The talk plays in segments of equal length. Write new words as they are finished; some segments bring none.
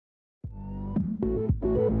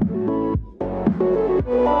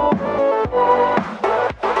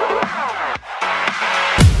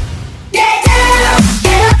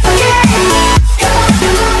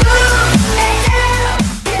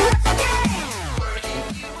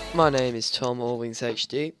My name is Tom Allwings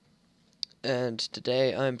HD, and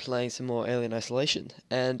today I'm playing some more Alien Isolation.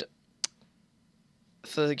 And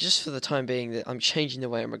for the time being, that I'm changing the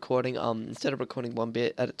way I'm recording. Instead of recording one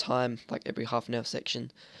bit at a time, like every half an hour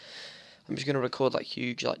section, I'm just gonna record like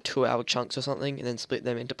huge, like 2 hour chunks or something, and then split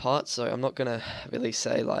them into parts. So I'm not gonna really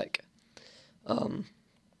say like,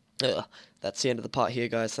 that's the end of the part here,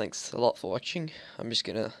 guys. Thanks a lot for watching. I'm just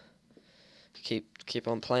gonna keep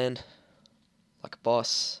on playing like a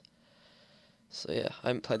boss. So yeah, I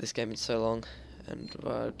haven't played this game in so long, and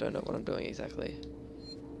I don't know what I'm doing exactly.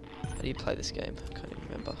 How do you play this game? I can't even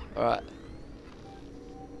remember. Alright.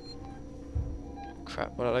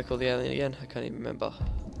 Crap, what did I call the alien again? I can't even remember.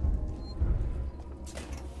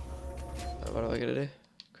 What am I gonna do?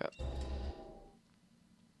 Crap.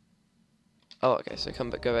 Oh, okay, so go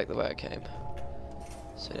back the way I came.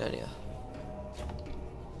 So down here.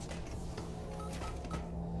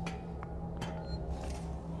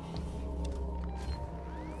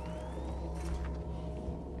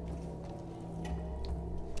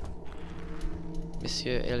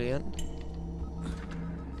 Monsieur Alien.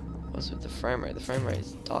 What's with the frame rate? The frame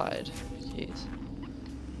rate's died. Jeez.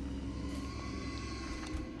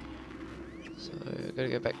 So I've got to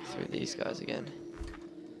go back through these guys again.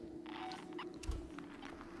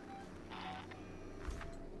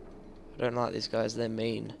 I don't like these guys, they're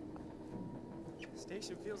mean.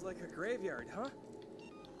 Station feels like a graveyard, huh?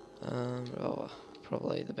 Oh,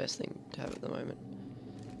 probably the best thing to have at the moment.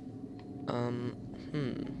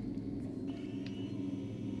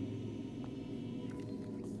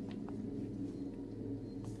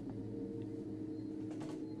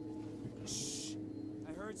 Shh!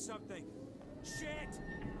 I heard something. Shit!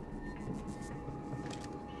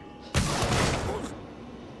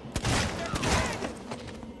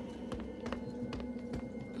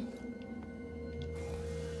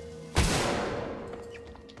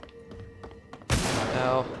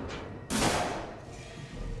 Ow.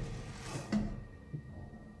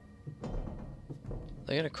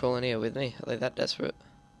 They're gonna crawl in here with me. Are they that desperate?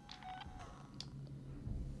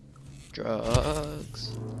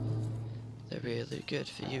 Drugs. They're really good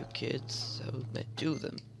for you kids, so do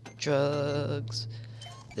them. Drugs.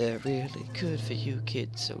 They're really good for you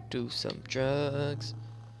kids, so do some drugs.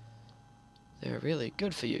 They're really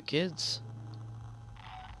good for you kids.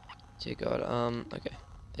 Dear God, okay.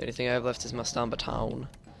 The only thing I have left is my Stamba Town.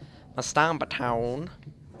 My Stamba Town.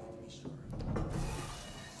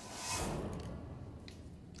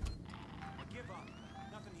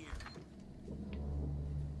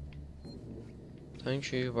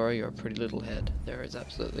 Don't you worry your pretty little head. There is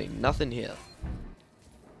absolutely nothing here.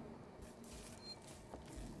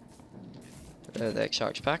 The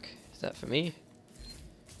X-Charge pack. Is that for me?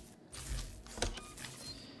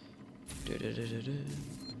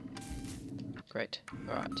 Great.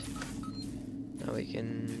 Alright. Now we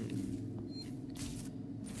can...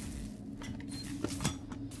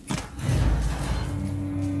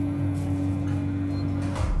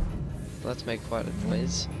 Let's make quite a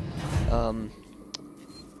noise.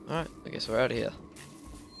 Alright, I guess we're out of here.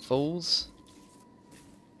 Fools.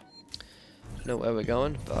 Don't know where we're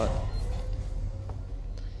going, but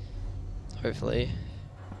hopefully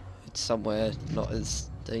it's somewhere not as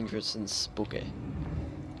dangerous and spooky.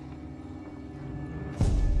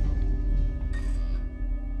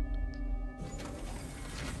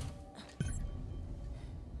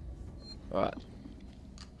 Alright.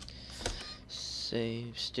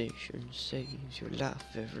 Save station saves your life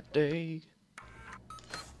every day.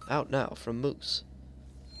 Out now from Moose.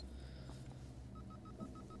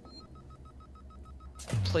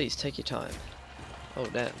 Please take your time. Oh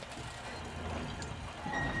damn.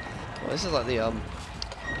 Well, this is like the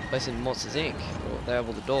place in Monsters Inc. They have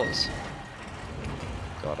all the doors.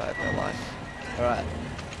 God, I have no life. Alright.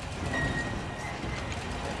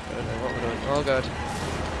 I don't know what we're doing. Oh god.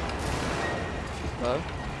 Hello?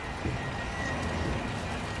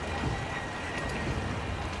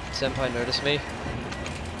 Senpai noticed me.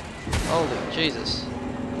 Holy Jesus.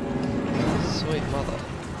 Sweet mother.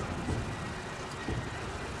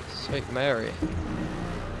 Sweet Mary.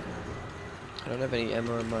 I don't have any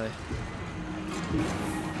ammo in my...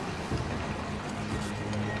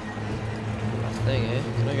 thing here.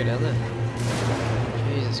 Can I go down there?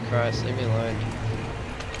 Jesus Christ, leave me alone.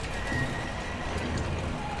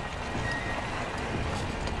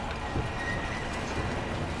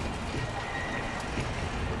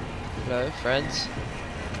 Hello, friends.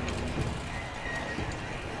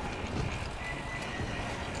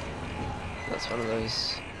 That's one of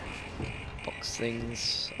those box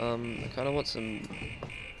things. I kind of want some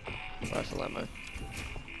rifle ammo.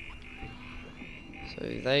 So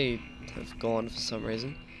they have gone for some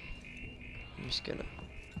reason. I'm just gonna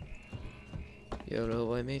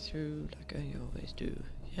YOLO way me through like I always do.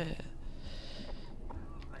 Yeah.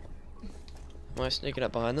 Am I sneaking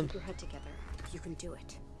up behind them? Keep your head together. You can do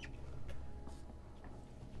it.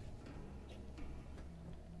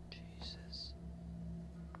 Jesus.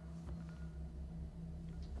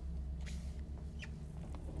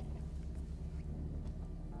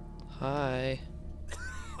 Hi.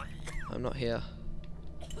 I'm not here.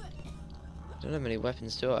 I don't have any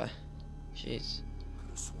weapons, do I? Jeez.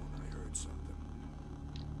 Could've sworn I heard something.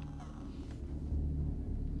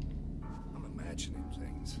 I'm imagining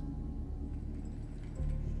things.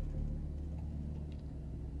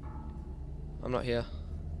 I'm not here.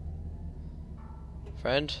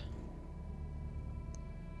 Friend?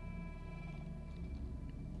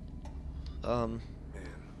 Man,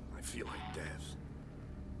 I feel like death.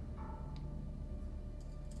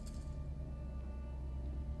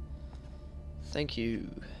 Thank you.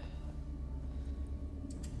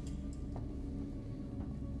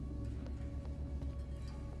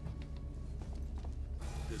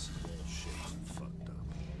 This is all shaped and fucked up.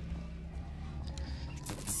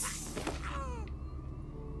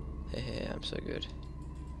 Hey, I'm so good.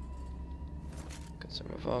 Got some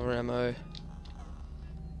revolver ammo.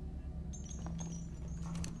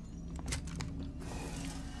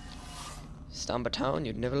 Stambertown,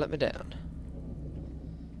 you'd never let me down.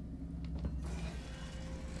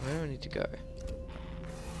 Where do I need to go?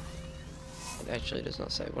 It actually does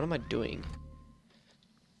not say. What am I doing?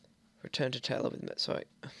 Return to Taylor with me. Sorry.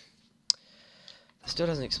 It still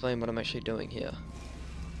doesn't explain what I'm actually doing here.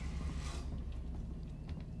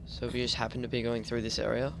 So we just happen to be going through this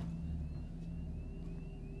area.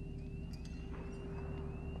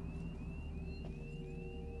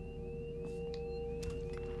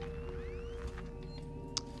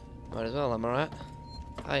 Might as well, am I right?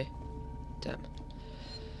 Hi. Damn.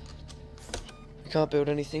 We can't build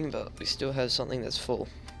anything, but we still have something that's full.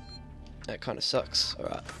 That kind of sucks.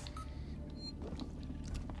 Alright.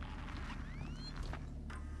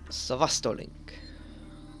 Savastolink.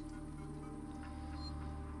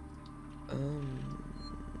 You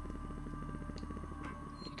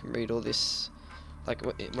can read all this. Like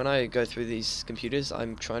when I go through these computers,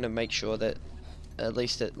 I'm trying to make sure that at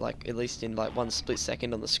least in like 1 split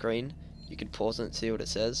second on the screen, you can pause it and see what it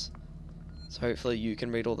says. So hopefully you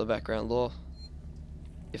can read all the background lore.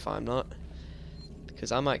 If I'm not,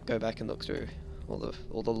 because I might go back and look through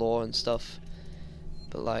all the lore and stuff.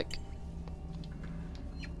 But like,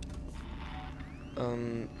 I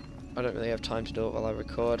don't really have time to do it while I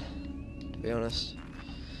record, to be honest.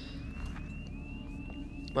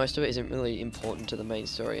 Most of it isn't really important to the main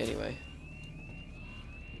story anyway.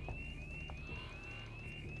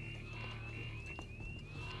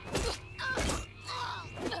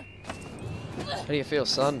 How do you feel,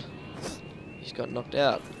 son? You just got knocked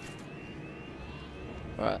out.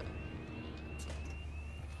 Alright.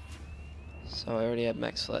 So I already have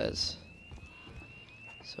max flares.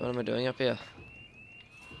 So what am I doing up here?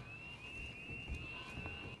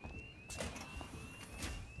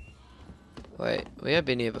 Wait, we have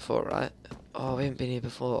been here before, right? Oh, we haven't been here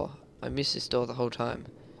before. I missed this door the whole time.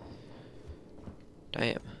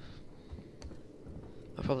 Damn.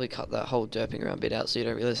 I'll probably cut that whole derping around bit out so you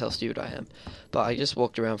don't realize how stupid I am. But I just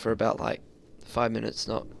walked around for about like 5 minutes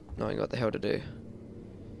not knowing what the hell to do.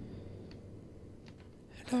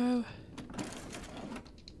 Hello?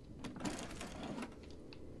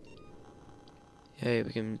 Yay,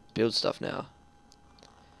 we can build stuff now.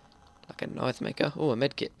 Like a knife maker. Oh, a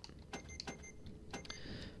medkit.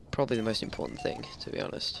 Probably the most important thing, to be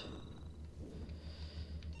honest.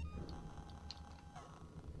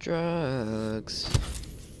 Drugs.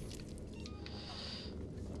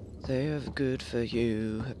 They are good for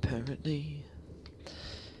you, apparently.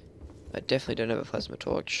 I definitely don't have a plasma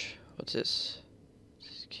torch. What's this?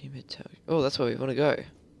 Oh, that's where we want to go.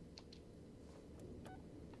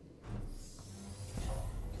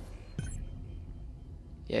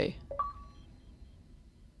 Yay.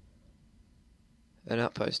 An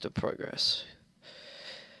outpost of progress.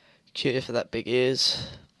 Cheer for that big ears.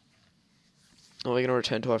 Are we going to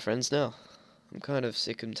return to our friends now? I'm kind of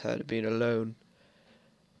sick and tired of being alone.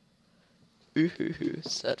 Ooh hoo hoo,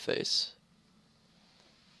 sad face.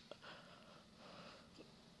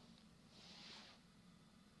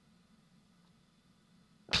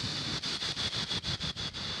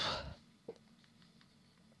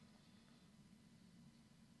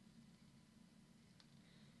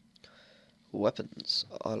 Weapons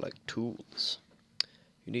are like tools.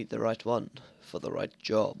 You need the right one for the right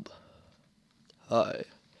job. I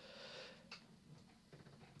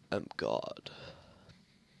am God.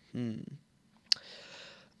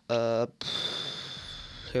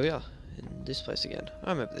 here we are, in this place again.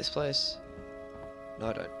 I remember this place. No,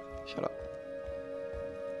 I don't. Shut up.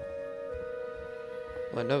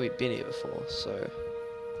 Well, I know we've been here before, so...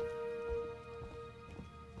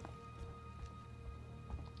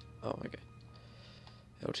 Oh, okay.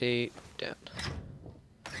 LT, down.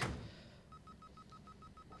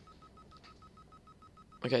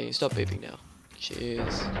 Okay, you can stop beeping now.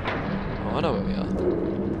 Cheers. Oh, I know where we are.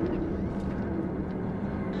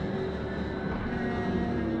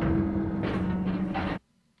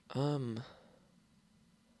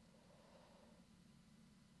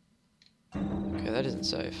 Okay, that isn't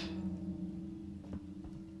safe.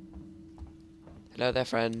 Hello there,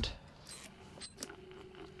 friend.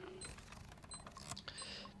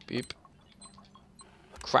 Beep.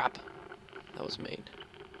 Crap. That was mean.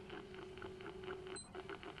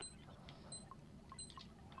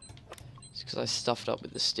 It's because I stuffed up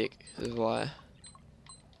with the stick. This is why.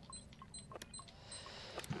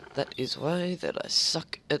 That is why that I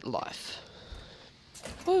suck at life.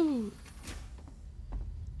 Woo!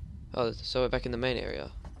 Oh, so we're back in the main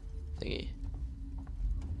area. Thingy.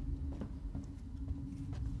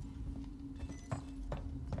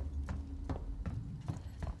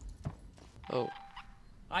 Oh.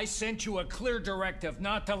 I sent you a clear directive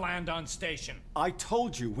not to land on station. I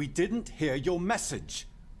told you we didn't hear your message.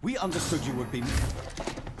 We understood you would be...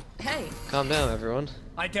 Hey, Calm down, everyone.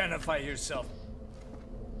 Identify yourself.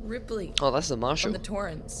 Ripley. Oh, that's the Marshal. From the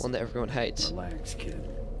Torrens. One that everyone hates. Relax, kid.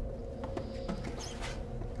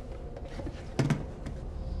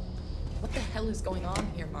 What the hell is going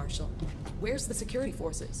on here, Marshal? Where's the security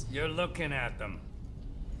forces? You're looking at them.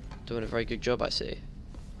 Doing a very good job, I see.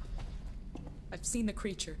 I've seen the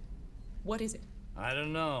creature. What is it? I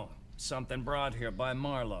don't know. Something brought here by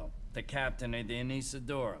Marlowe, the captain of the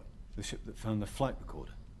Anisadora. The ship that found the flight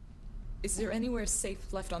recorder. Is there anywhere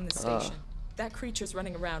safe left on this station? That creature's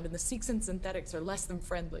running around, and the Seeks and synthetics are less than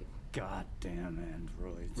friendly. Goddamn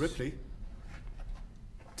androids. Ripley?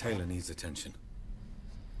 Taylor needs attention.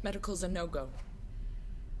 Medical's a no-go.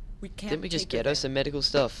 We can't. Didn't we just take her get us there. some medical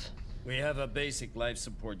stuff? We have a basic life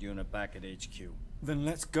support unit back at HQ. Then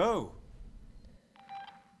let's go.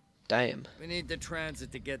 Damn. We need the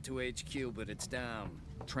transit to get to HQ, but it's down.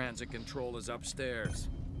 Transit control is upstairs.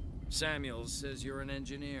 Samuels says you're an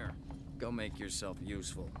engineer. Go make yourself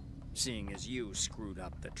useful, seeing as you screwed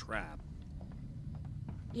up the trap.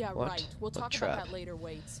 Yeah, What? right. We'll What talk trap? about that later,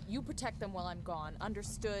 Waits. You protect them while I'm gone.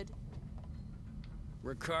 Understood?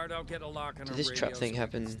 Ricardo, get a lock on Did her this radio trap thing so we can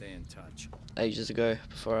happen? Stay in touch. Ages ago,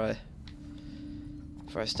 before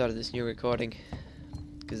I started this new recording,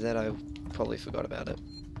 because then I probably forgot about it.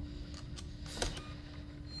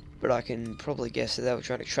 But I can probably guess that they were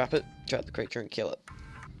trying to trap the creature and kill it.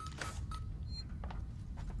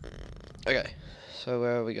 Okay, so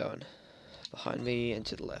where are we going? Behind me and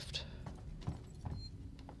to the left.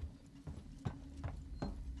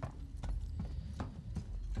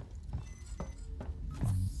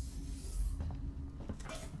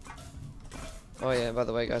 Oh yeah, by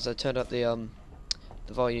the way guys, I turned up the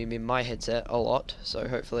volume in my headset a lot, so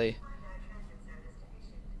hopefully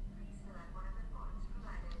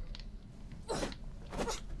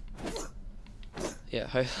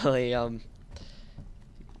hopefully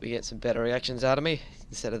we get some better reactions out of me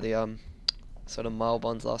instead of the sort of mild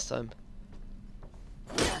ones last time.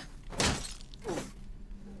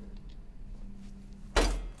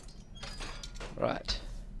 Right.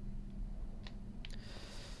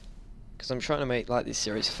 Because I'm trying to make like this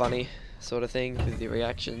series funny sort of thing with the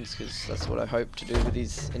reactions, because that's what I hope to do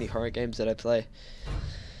with any horror games that I play.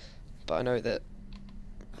 But I know that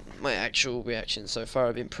my actual reactions so far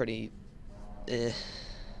have been pretty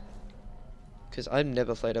because I've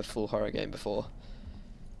never played a full horror game before,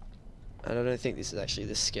 and I don't think this is actually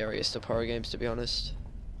the scariest of horror games, to be honest,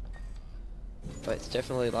 but it's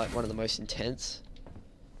definitely like one of the most intense,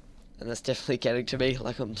 and that's definitely getting to me.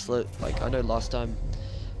 Like I'm slow, like I know last time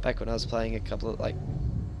back when I was playing a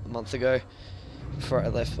month ago before I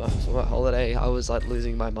left for my holiday, I was like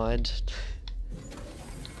losing my mind.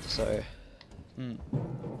 So little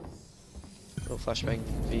flashbang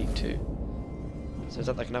V2. So is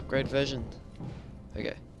that like an upgrade version?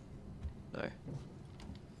 Okay. No.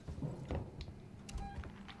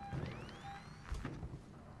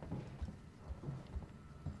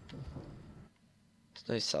 There's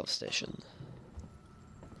no substation.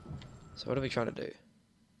 So what are we trying to do?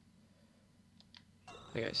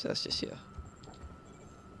 Okay, so that's just here.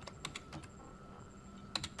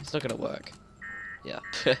 It's not gonna work. Yeah.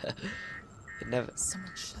 It never.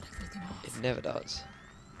 Someone shut everything off. It never does.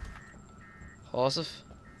 Joseph?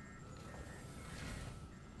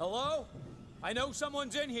 Hello? I know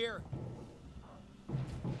someone's in here.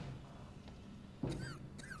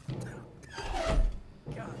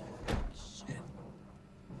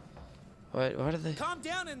 Why do they? Calm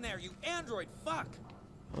down in there, you android fuck!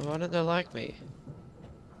 Why don't they like me?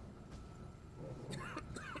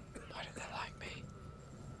 Why don't they like me?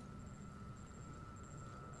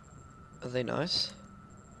 Are they nice?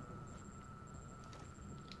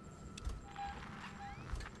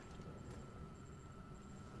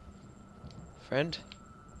 Friend?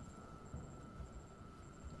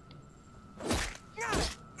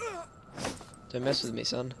 Don't mess with me,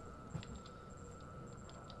 son.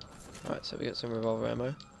 Alright, so we got some revolver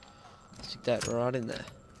ammo. Stick that right in there.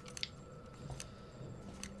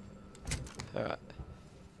 Alright.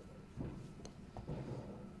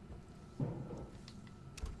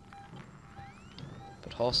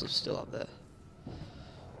 But Horsef's still up there.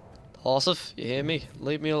 Horsef, you hear me?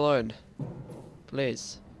 Leave me alone.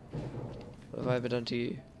 Please. What have I ever done to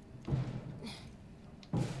you?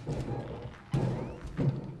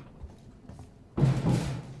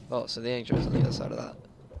 Oh, so the anchor is on the other side of that.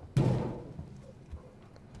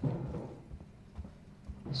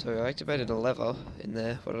 So I activated a lever in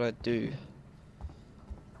there. What did I do?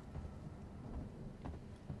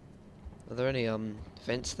 Are there any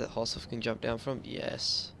vents that Horsef can jump down from?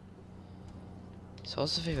 Yes. Is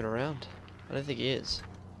Horsef even around? I don't think he is.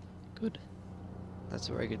 Good. That's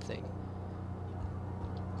a very good thing.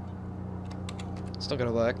 It's not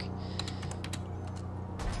gonna work.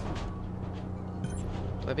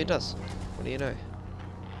 Maybe it does. What do you know?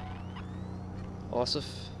 Horsef?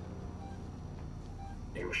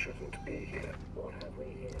 You shouldn't be here. What have we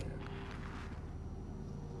here?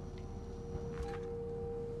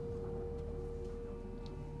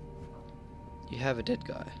 You have a dead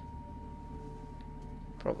guy.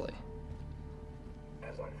 Probably.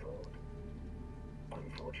 As I thought.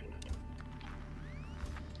 Unfortunate.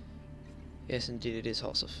 Yes, indeed it is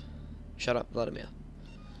Horsef. Shut up, Vladimir.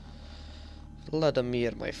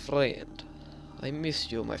 Vladimir, my friend. I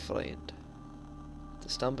miss you, my friend. The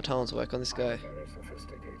stun batons work on this guy. Very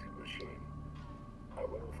sophisticated machine. I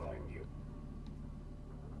will find you.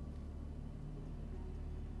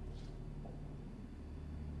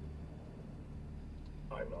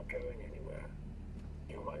 I'm not going anywhere.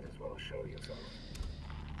 You might as well show yourself.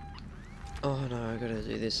 Oh no, I gotta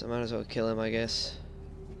do this. I might as well kill him, I guess.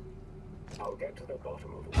 I'll get to the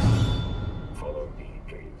bottom of it. Follow me,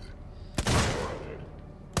 please.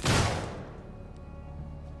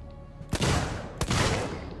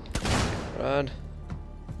 Run.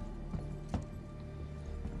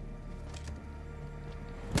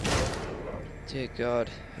 Dear God,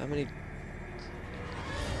 how many?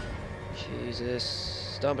 Jesus,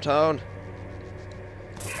 stun baton.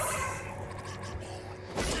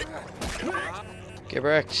 Get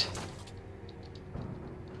wrecked.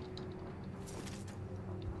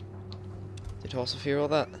 Did Horsef hear all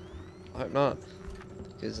that? I hope not,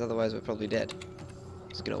 because otherwise we're probably dead.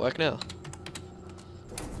 Is it gonna work now?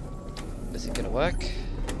 Is it gonna work?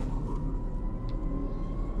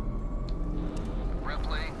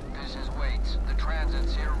 Ripley, this is Waits. The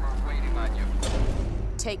transit's here and we're waiting on you.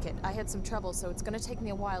 Take it. I had some trouble, so it's gonna take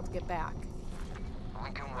me a while to get back.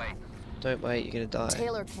 We can wait. Don't wait, you're gonna die.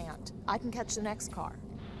 Taylor can't. I can catch the next car.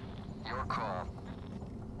 Your call.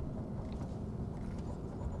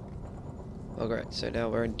 Oh great, so now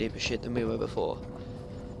we're in deeper shit than we were before.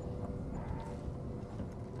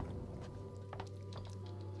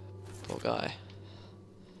 Poor guy.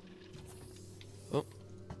 Oh.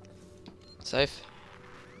 Safe.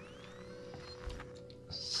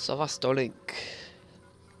 Savastolink.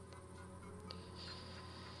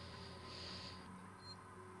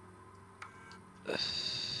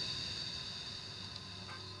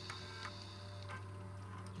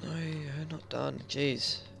 No, you're not done.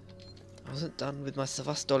 Jeez. I wasn't done with my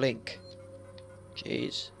Savastolink.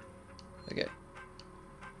 Jeez. Okay.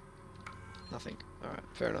 Nothing. Alright,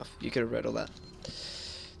 fair enough. You could have read all that.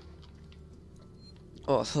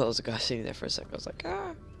 Oh, I thought there was a guy sitting there for a second. I was like,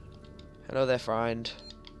 ah. Hello there, friend.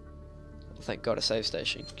 Well, thank God a save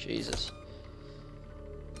station. Jesus.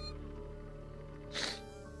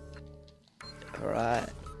 Alright.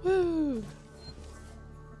 Woo!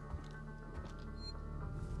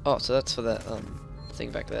 Oh, so that's for that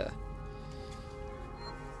thing back there.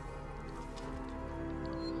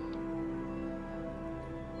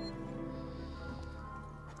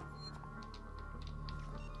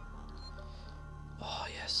 Oh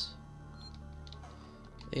yes.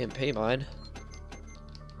 EMP mine.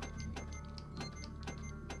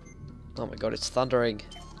 Oh my god, it's thundering.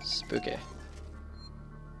 Spooky.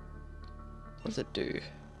 What does it do?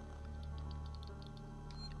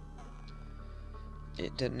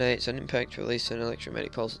 It detonates on impact, release an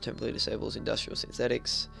electromagnetic pulse that temporarily disables industrial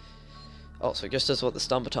synthetics. Oh, so it just does what the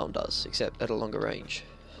stun baton does, except at a longer range.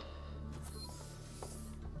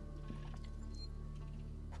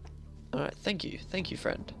 Alright, thank you. Thank you,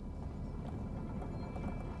 friend.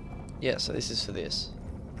 Yeah, so this is for this.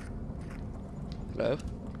 Hello?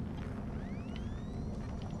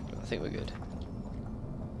 I think we're good.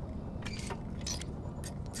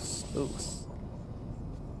 Ooh.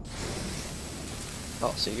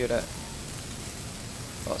 Oh, so you could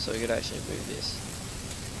oh, so we could actually move this.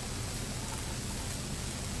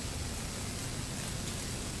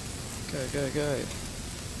 Go, go, go.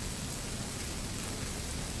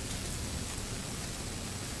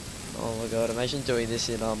 Oh my god, imagine doing this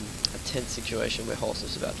in a tense situation where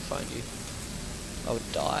Holsom's about to find you. I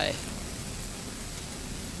would die.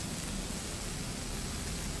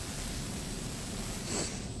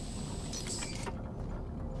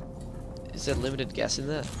 Is there limited gas in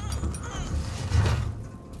there?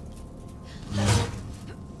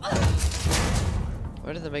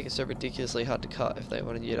 Why did they make it so ridiculously hard to cut if they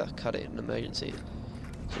wanted you to cut it in an emergency?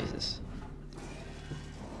 Jesus.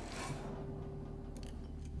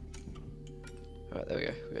 Alright, there we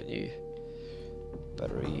go. We got new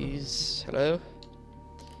batteries. Hello?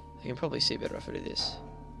 I can probably see better if I do this.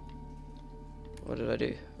 What did I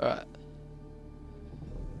do? Alright.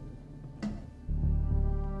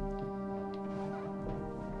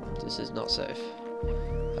 This is not safe.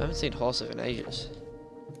 I haven't seen Joseph in ages.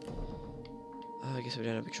 Oh, I guess we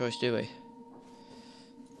don't have a choice, do we?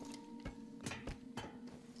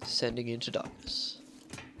 Sending into darkness.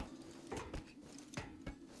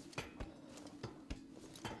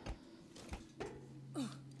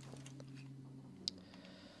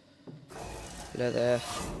 Hello there.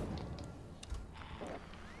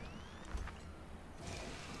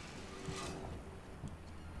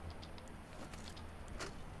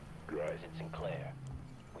 It's Sinclair.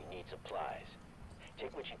 We need supplies.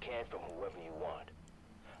 Take what you can from whoever you want.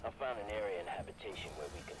 I found an area in habitation where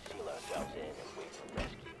we can seal ourselves in and wait for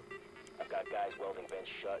rescue. I've got guys welding vents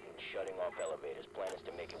shut and shutting off elevators. Plan is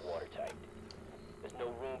to make it watertight. There's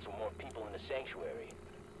no room for more people in the sanctuary,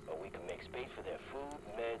 but we can make space for their food,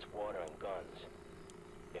 meds, water, and guns.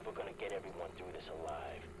 If we're gonna get everyone through this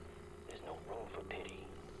alive, there's no room for pity.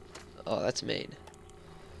 Oh, that's mean.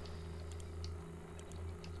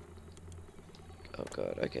 Oh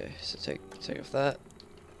god, okay, so take off that.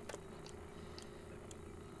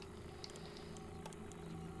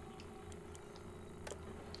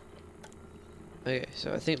 Okay,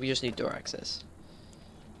 so I think we just need door access.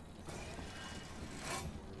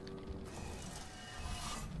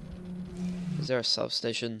 Is there a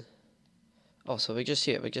substation? Oh, so we're just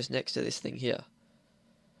here, we're just next to this thing here.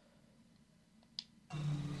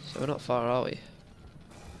 So we're not far, are we?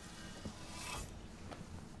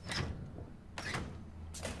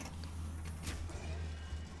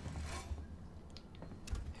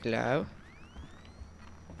 Hello?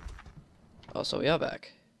 Oh, so we are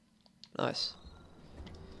back. Nice.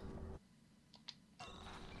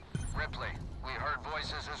 Ripley, we heard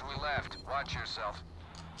voices as we left. Watch yourself.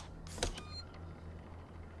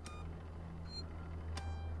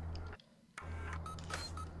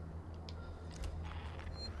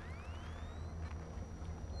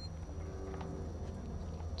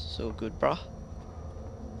 So good, bruh.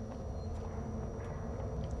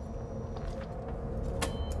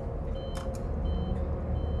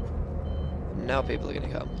 Now people are gonna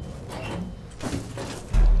come.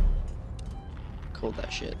 Called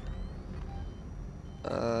that shit.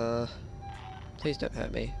 Please don't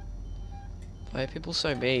hurt me. Why are people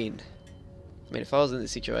so mean? I mean, if I was in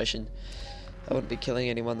this situation, I wouldn't be killing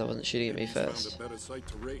anyone that wasn't shooting at me first. Found a better site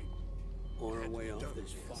to raid. On our way off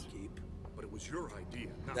this fuck heap. But it was your idea.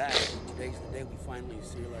 Today's the day we finally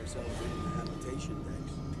seal ourselves in the habitation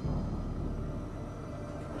decks.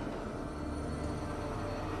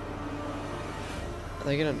 Are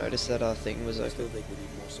they gonna notice that our thing was I still open? think we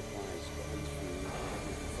need more supplies, guns, food,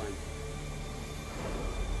 we can find.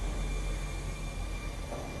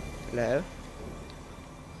 Hello?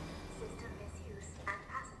 System misuse and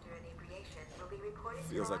passenger inebriation will be reported.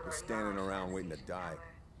 Feels like we're standing around waiting to die.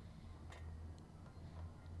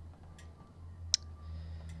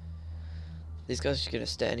 These guys just gonna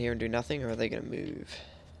stand here and do nothing, or are they gonna move?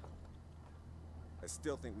 I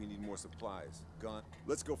still think we need more supplies. Gun.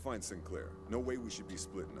 Let's go find Sinclair. No way we should be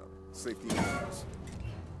splitting up. Safety matters.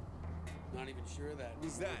 Not even sure that.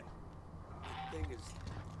 Who's that? That thing is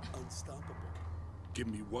unstoppable. Give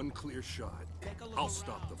me one clear shot. I'll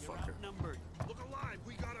stop the fucker. Outnumbered. Look alive,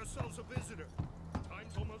 we got ourselves a visitor.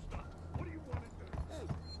 Time's almost up. What do you want to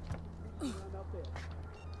do?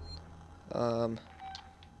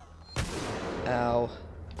 Ow.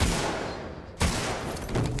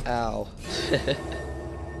 Ow.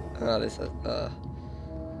 Oh, this is, oh, God.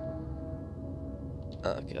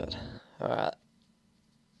 Alright.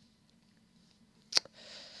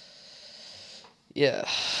 Yeah,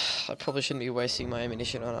 I probably shouldn't be wasting my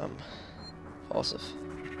ammunition on Joseph.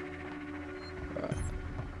 Alright.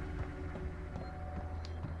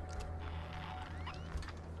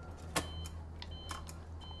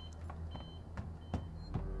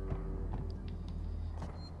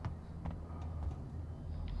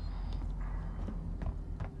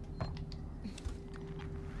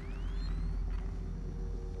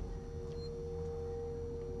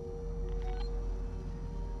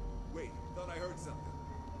 Wait, thought I heard something.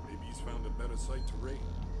 Maybe he's found a better site to raid.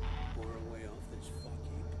 Or a way off this fuck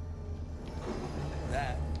heap.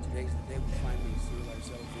 That, today's the day we finally seal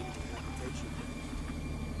ourselves into the habitation.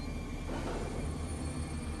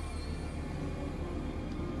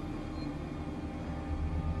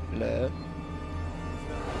 Hello.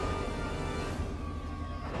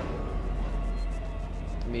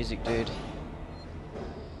 The music, dude.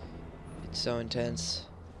 It's so intense.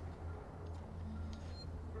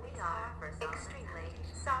 We are extremely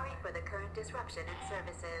sorry for the current disruption in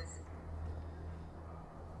services.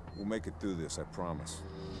 We'll make it through this, I promise.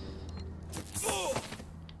 Did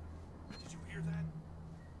you hear that?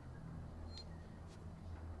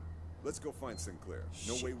 Let's go find Sinclair.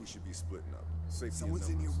 No way we should be splitting up. Safety Someone's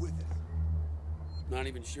in here with us. Not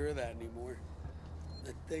even sure of that anymore.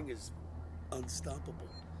 That thing is unstoppable.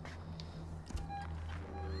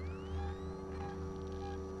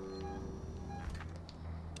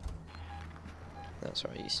 That's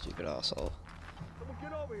right, you stupid asshole. Someone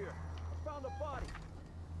get over here. I found a body.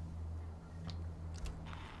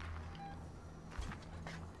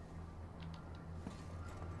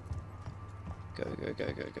 Go, go, go,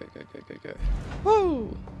 go, go, go, go, go, go.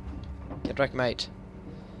 Woo! Get wrecked, mate.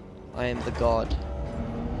 I am the god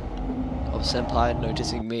of Senpai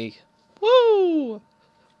noticing me. Woo!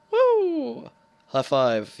 Woo! High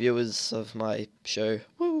five, viewers of my show.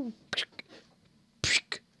 Woo!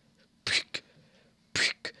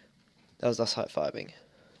 That was us high-fiving.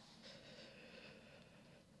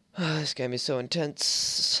 This game is so intense,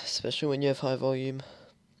 especially when you have high volume.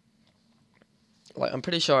 Like, I'm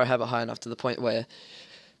pretty sure I have it high enough to the point where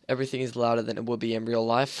everything is louder than it would be in real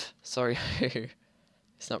life. Sorry,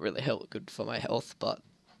 it's not really good for my health, but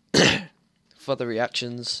for the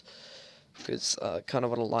reactions, because I kind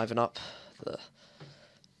of want to liven up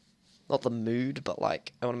not the mood, but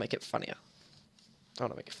like, I want to make it funnier. I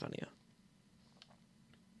want to make it funnier.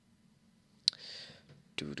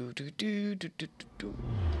 Do do do do do do do.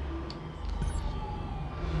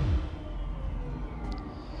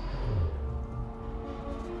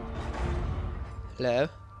 Hello?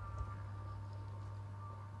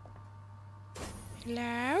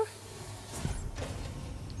 Hello?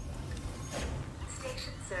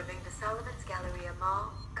 Station serving the Sullivan's Galleria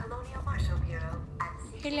Mall, Colonial Marshal Bureau,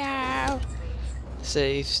 and Hello?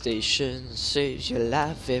 Safe station saves your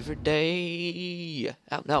life every day.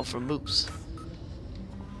 Out now for Moose.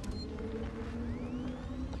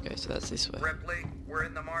 Okay, so that's this way. Ripley, we're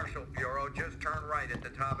in the Marshal Bureau. Just turn right at the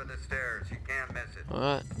top of the stairs. You can't miss it.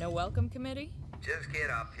 Alright. No welcome committee? Just get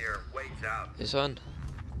up here. Wait's out. This one.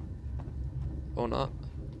 Or not.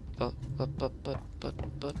 But.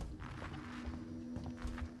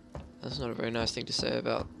 That's not a very nice thing to say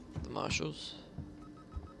about the marshals.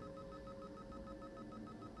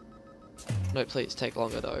 No, please, take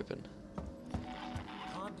longer to open.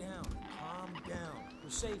 Calm down. We're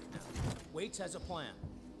safe now. Waits has a plan.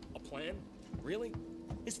 A plan? Really?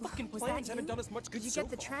 His fucking Was plans that haven't you? done us much good Did you so get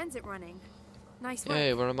the far. transit running? Nice work.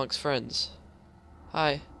 Hey, we're amongst friends.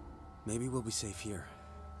 Hi. Maybe we'll be safe here.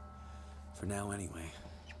 For now, anyway.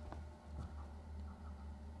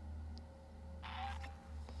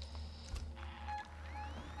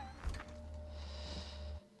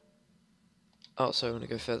 Oh, so I want to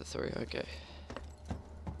go further through. Okay.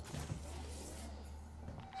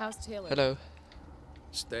 How's Taylor? Hello.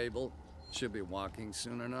 Stable. Should be walking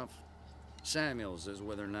soon enough. Samuels is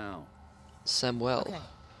with her now. Samuel. Okay.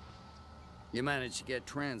 You managed to get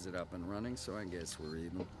transit up and running, so I guess we're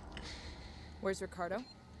even. Where's Ricardo?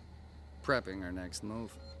 Prepping our next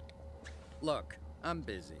move. Look, I'm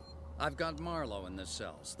busy. I've got Marlowe in the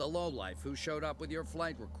cells, the lowlife who showed up with your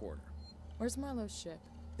flight recorder. Where's Marlowe's ship?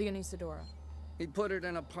 The Anisadora. He put it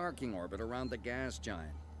in a parking orbit around the gas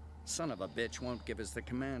giant. Son of a bitch won't give us the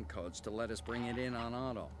command codes to let us bring it in on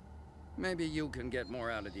auto. Maybe you can get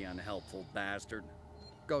more out of the unhelpful bastard.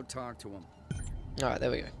 Go talk to him. Alright,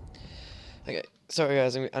 there we go. Okay, sorry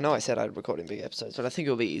guys, I know I said I'd record in big episodes, but I think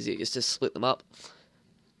it'll be easier just to split them up.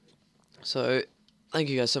 So, thank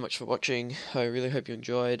you guys so much for watching. I really hope you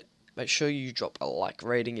enjoyed. Make sure you drop a like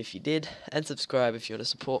rating if you did, and subscribe if you want to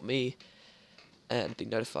support me, and be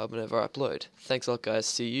notified whenever I upload. Thanks a lot guys,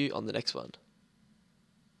 see you on the next one.